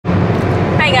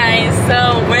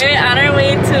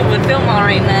at Woodville Mall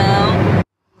right now.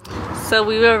 So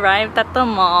we arrived at the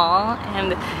mall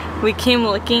and we came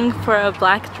looking for a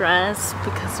black dress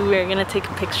because we were gonna take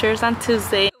pictures on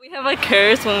Tuesday. We have a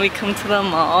curse when we come to the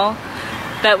mall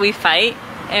that we fight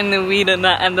and we do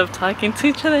not end up talking to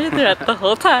each other throughout the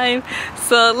whole time.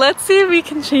 So let's see if we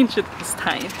can change it this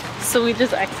time. So we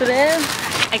just exited.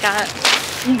 I got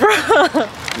bro.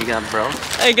 You got bro?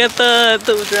 I got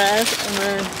the dress and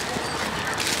then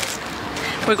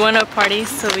we're going to a party,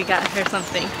 so we got her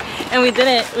something. And we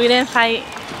didn't fight.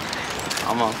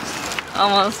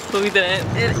 Almost, but we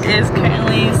didn't. It is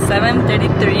currently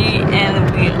 7:33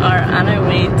 and we are on our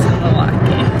way to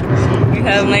Milwaukee. We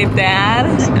have my dad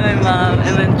and my mom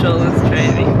and then Joel is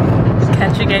driving.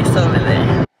 Catch you guys over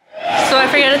there. So I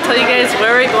forgot to tell you guys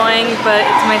where we're going, but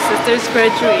it's my sister's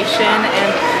graduation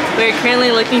and we're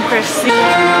currently looking for a seat.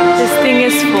 This thing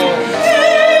is full.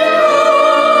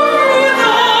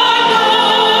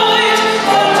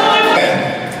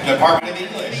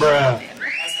 Bruh.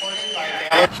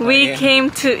 We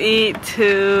came to eat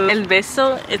to El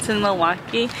Beso. It's in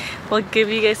Milwaukee. We'll give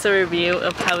you guys a review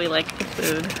of how we like the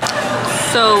food.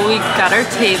 So we got our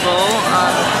table.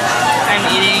 I'm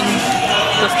eating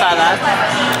tostadas.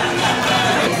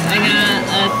 I got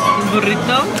a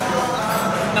burrito,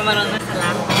 camarón de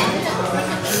salada.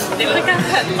 They would have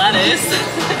got lettuce.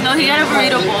 No, he got a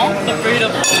burrito bowl. The burrito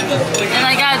bowl. And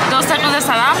I got 2 tacos de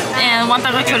salada and 1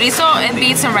 taco de chorizo and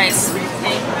beans and rice.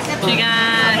 She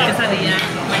got quesadilla.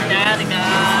 My dad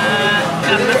got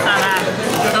carne asada,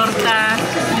 torta.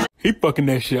 He fucking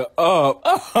that shit up.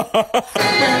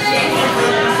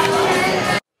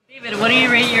 David, what do you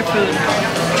rate your food?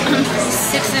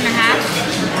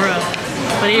 6.5. Bro,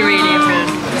 what do you rate your food?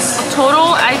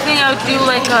 Total, I think I would do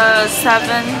like a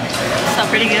 7. So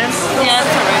pretty good? Yeah,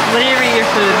 that's alright. What do you rate your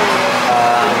food?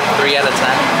 3 out of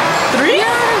 10. 3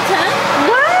 out of 10?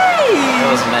 Why? It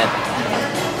was mid.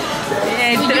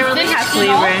 Yeah, it didn't really have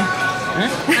flavor. And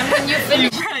when you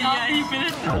finish Yeah, you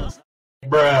finished it all.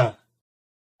 Bruh.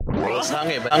 I was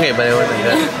hungry, but it wasn't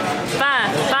good.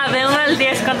 Pa, de 1 al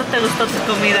 10, ¿cuánto te gustó tu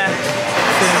comida?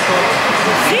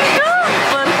 5.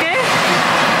 ¿Por qué?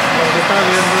 Porque estaba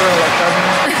bien dura la carne.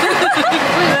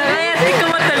 Ay, ¿a ti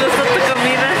cómo te gustó tu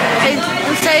comida?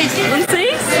 Un 6. ¿Un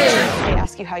 6? They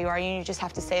ask you how you are, you just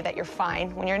have to say that you're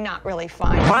fine when you're not really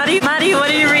fine. Mari, what do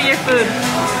you rate your food?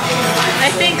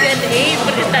 I think an 8,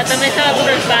 porque también estaba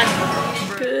duro el pan.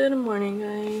 Good morning,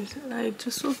 guys. I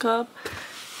just woke up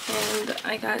and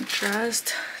I got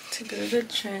dressed to go to the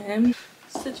gym.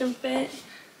 Such a fit.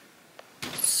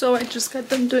 So I just got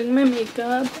done doing my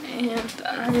makeup and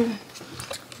I'm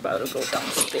about to go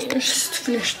downstairs to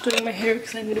finish doing my hair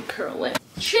because I need to curl it.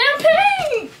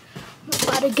 Champagne!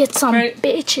 About to get some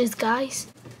bitches, guys.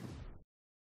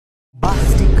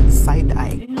 Bustic side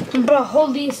eye. Bro,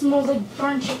 holy smells like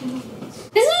burnt chicken.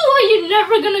 This is why you're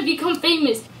never gonna become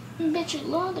famous. Bitches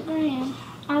love the gram.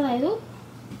 Are they though?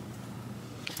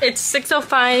 It's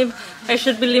 6:05. I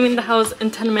should be leaving the house in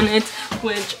 10 minutes,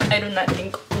 which I do not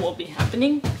think will be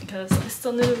happening because I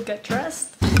still need to get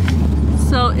dressed.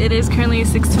 So it is currently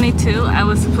 6:22. I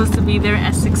was supposed to be there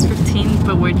at 6:15,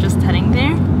 but we're just heading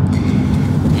there.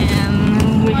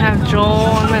 And we have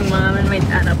Joel, my mom, and my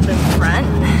dad up in front.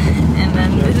 And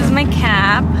then this is my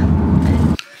cap.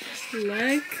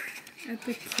 Look at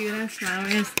the cute ass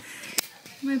flowers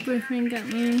my boyfriend got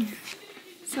me.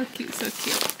 So cute, so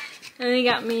cute. And he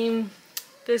got me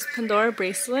this Pandora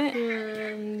bracelet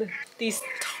and these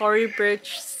Tory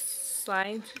Bridge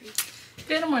slides.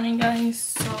 Good morning, guys.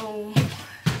 So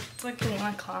it's like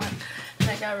 1 o'clock and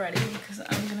I got ready because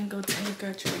I'm gonna go take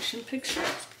graduation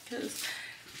pictures because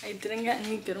I didn't get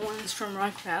any good ones from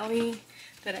Rock Valley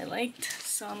that I liked.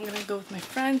 So I'm gonna go with my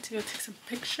friend to go take some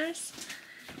pictures.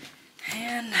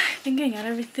 And I think I got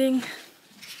everything.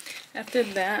 After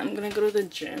that, I'm gonna go to the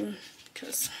gym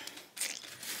because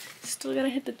still gotta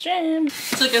hit the gym.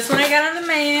 So guess what I got in the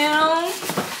mail?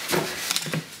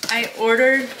 I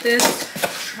ordered this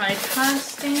tripod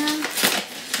stand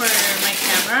for my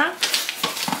camera.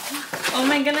 Oh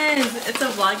my goodness, it's a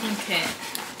vlogging kit.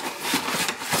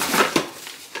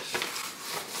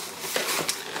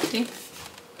 See?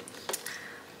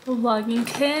 A vlogging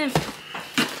kit.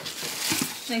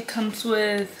 It comes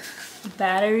with a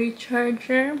battery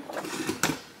charger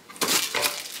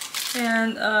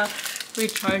and a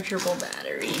rechargeable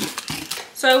battery.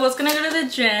 So I was gonna go to the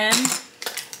gym,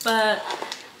 but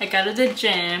I got to the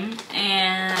gym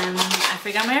and I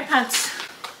forgot my AirPods.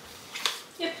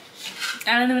 Yep.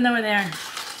 I don't even know where they are.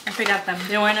 I forgot them.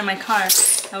 They weren't in my car.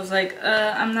 I was like,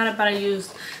 I'm not about to use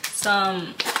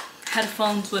some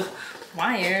headphones with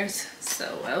wires.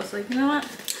 So I was like, you know what?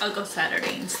 I'll go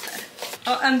Saturday instead.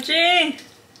 OMG!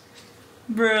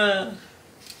 Bruh.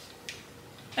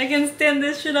 I can stand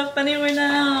this shit up anywhere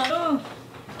now. Oh.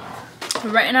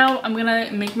 Right now, I'm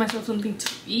gonna make myself something to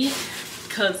eat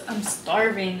because I'm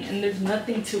starving and there's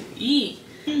nothing to eat.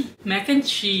 Mac and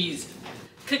cheese.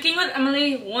 Cooking with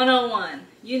Emily 101.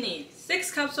 You need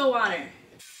 6 cups of water.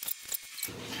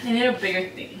 I need a bigger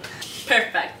thing.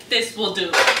 Perfect. This will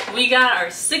do. We got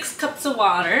our 6 cups of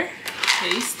water.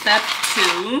 Okay, step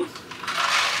 2.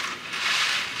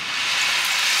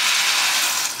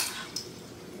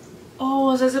 Oh,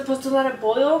 was I supposed to let it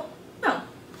boil? No.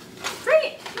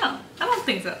 Right? No, I don't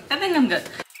think so. I think I'm good.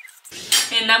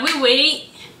 And now we wait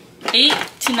 8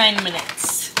 to 9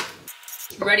 minutes.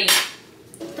 Ready.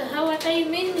 What the hell? I thought you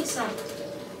made me some.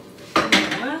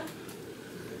 What?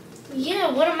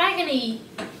 Yeah, what am I gonna eat?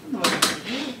 No,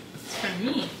 it's for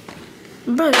me.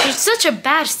 Bro, you're such a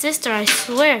bad sister, I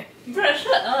swear. Bro,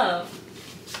 shut up.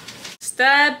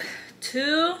 Step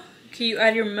 2. Okay, you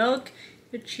add your milk,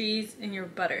 your cheese, and your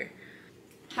butter.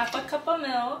 Half a cup of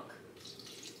milk.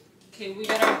 Okay, we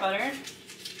got our butter.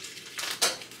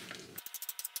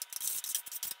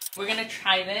 We're gonna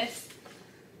try this.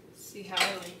 See how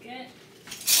I like it.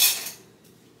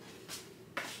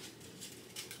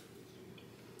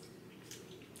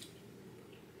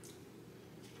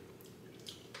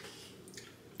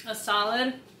 A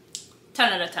solid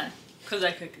 10 out of 10 because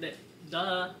I cooked it.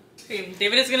 Duh. Okay,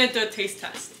 David is gonna do a taste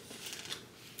test.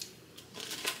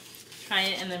 Try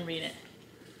it and then read it.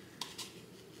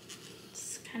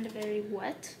 It's kind of very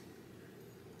wet.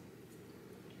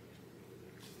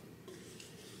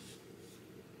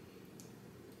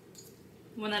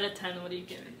 One out of 10, what do you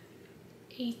give it?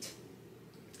 8.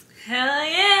 Hell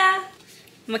yeah!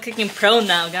 I'm a cooking pro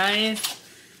now, guys.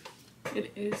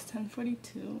 It is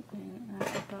 10:42 and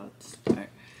I'm about to start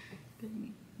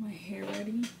getting my hair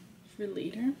ready for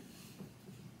later.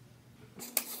 It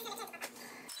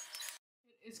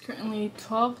is currently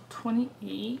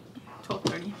 12:28,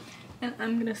 12:30, and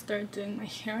I'm gonna start doing my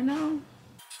hair now.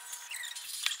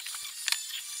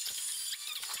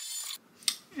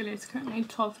 It is currently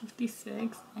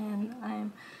 12:56 and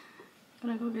I'm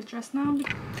gonna go get dressed now.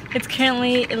 It's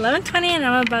currently 11:20 and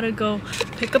I'm about to go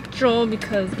pick up Joel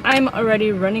because I'm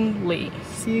already running late.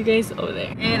 See you guys over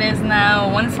there. It is now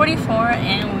 1:44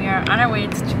 and we are on our way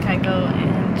to Chicago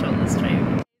and Joel is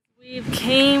driving. We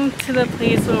came to the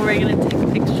place where we're gonna take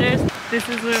pictures. This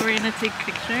is where we're gonna take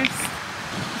pictures.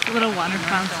 It's a little water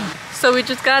fountain. So we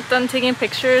just got done taking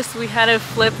pictures. We had to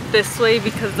flip this way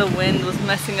because the wind was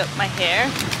messing up my hair.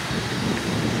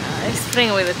 He's putting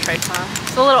away the tripod.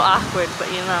 It's a little awkward, but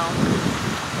you know,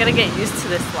 gotta get used to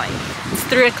this life. It's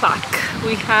 3 o'clock.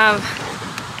 We have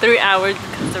 3 hours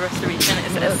because the reservation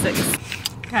is at 6.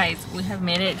 Guys, we have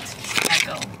made it to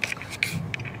Chicago.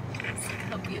 Look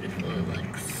how beautiful it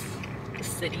looks. The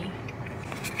city.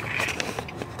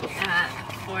 At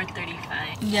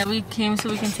 4:35. Yeah, we came so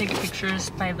we can take pictures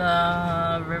by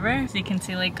the river. So you can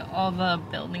see like all the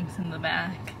buildings in the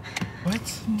back.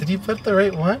 What? Did you put the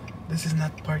right one? This is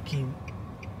not parking.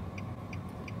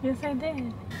 Yes, I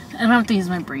did. I don't have to use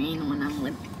my brain when I'm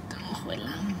with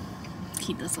Abuela.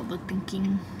 He does all the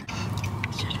thinking.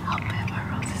 Should help him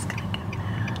or else he's gonna get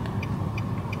mad.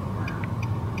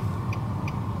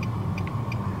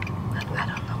 But I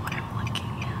don't know what I'm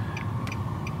looking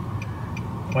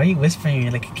at. Why are you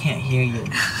whispering? Like I can't hear you.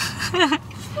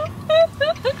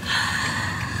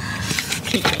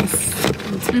 Okay, guys.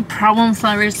 Let's be problem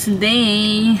solvers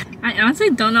today. I honestly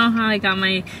don't know how I got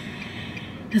my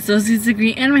associate's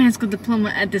degree and my high school diploma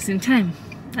at the same time.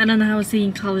 I don't know how I was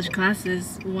taking college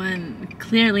classes when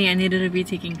clearly I needed to be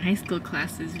taking high school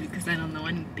classes because I don't know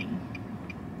anything.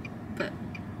 But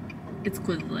it's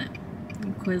Quizlet.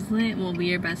 Quizlet will be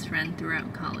your best friend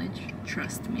throughout college.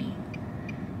 Trust me.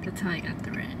 That's how I got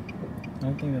through it. I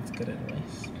don't think that's good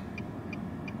advice.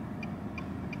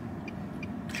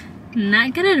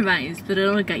 Not good advice, but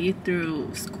it'll get you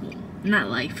through school. Not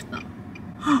life, though.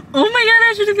 Oh my god,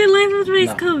 I should have been life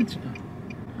advice coach.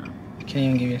 You can't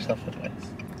even give yourself advice.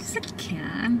 Yes, I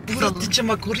can.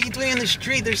 What are you doing in the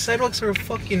street? There's sidewalks for a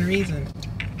fucking reason.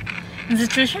 In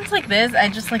situations like this, I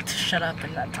just like to shut up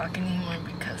and not talk anymore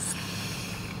because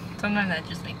sometimes that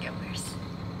just make it worse.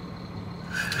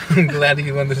 I'm glad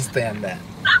you understand that.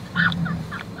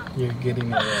 You're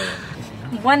getting away.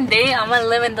 One day, I'm gonna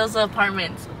live in those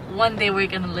apartments. One day, we're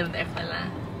gonna live there,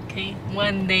 fella. Okay?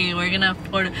 One day, we're gonna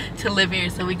afford to live here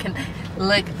so we can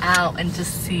look out and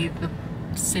just see the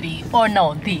city. Or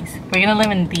no, these. We're gonna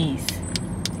live in these.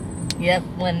 Yep,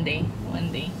 one day.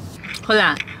 One day. Hold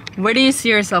on. Where do you see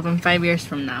yourself in 5 years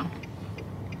from now?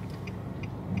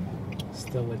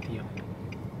 Still with you.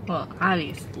 Well,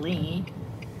 obviously.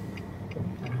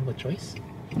 I don't have a choice.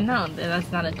 No,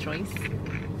 that's not a choice.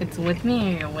 It's with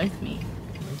me or you're with me.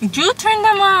 You turned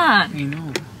them on! I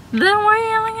know. Then why are you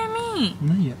yelling at me?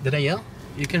 No, yeah. Did I yell?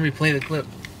 You can replay the clip.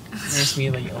 Ask me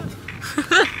if I yelled.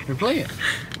 Replay it.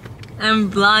 I'm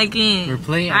vlogging.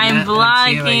 Replay it. I'm and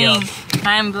see if I yelled. vlogging.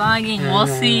 I'm vlogging. We'll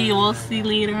see. We'll see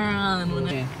later on.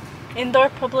 Okay. Indoor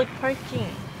public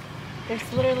parking.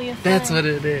 There's literally a sign. That's what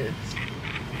it is.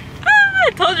 Ah,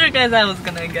 I told you guys I was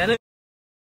gonna get it.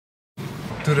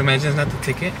 Dude, imagine it's not the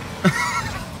ticket.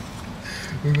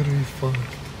 We're gonna be fucked.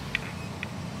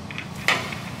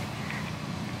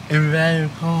 In your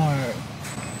car.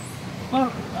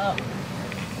 Oh, oh.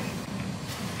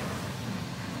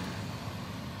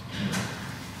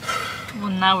 Well,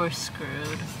 now we're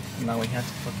screwed. Now we have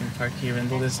to fucking park here, and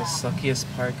this is the suckiest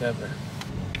park ever.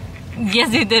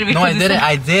 Yes, you did. No, I didn't.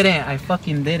 I didn't. I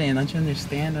fucking didn't. Don't you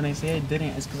understand? When I say I didn't,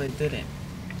 it's because I didn't.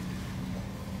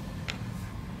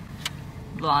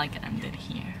 Vlog ended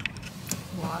here.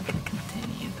 Vlog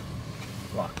continued.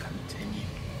 Vlog continued.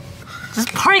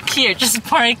 Just park here. Just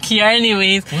park here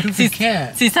anyways. What if we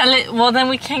can't? Well, then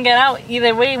we can't get out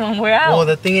either way when we're out. Well,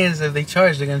 the thing is, if they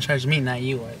charge, they're gonna charge me, not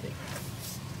you, are they?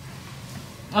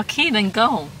 Okay, then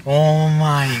go. Oh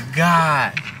my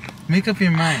god. Make up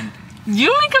your mind.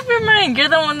 You make up your mind. You're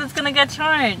the one that's gonna get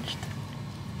charged.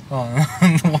 Oh,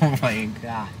 oh my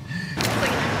god.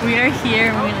 We are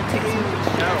here. We're gonna take some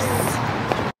pictures.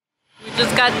 We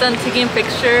just got done taking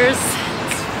pictures.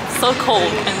 It's so cold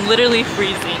and literally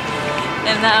freezing.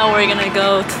 And now we're gonna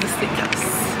go to the steakhouse.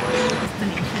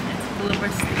 Destination is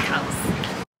Boulevard Steakhouse.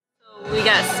 So we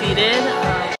got seated.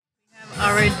 We have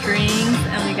our drinks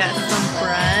and we got some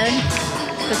bread.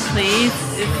 The place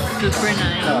is super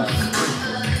nice.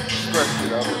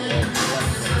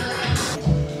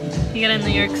 You got a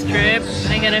New York strip.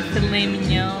 I got a filet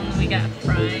mignon. We got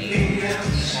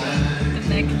fries. The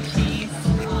mac and cheese.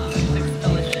 Looks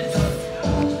delicious.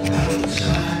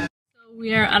 So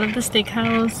we are out of the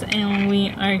steakhouse and we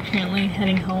are currently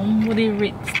heading home. What do you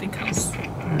rate the steakhouse?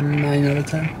 9 out of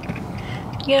 10.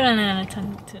 Give it a 9 out of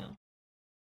 10 too.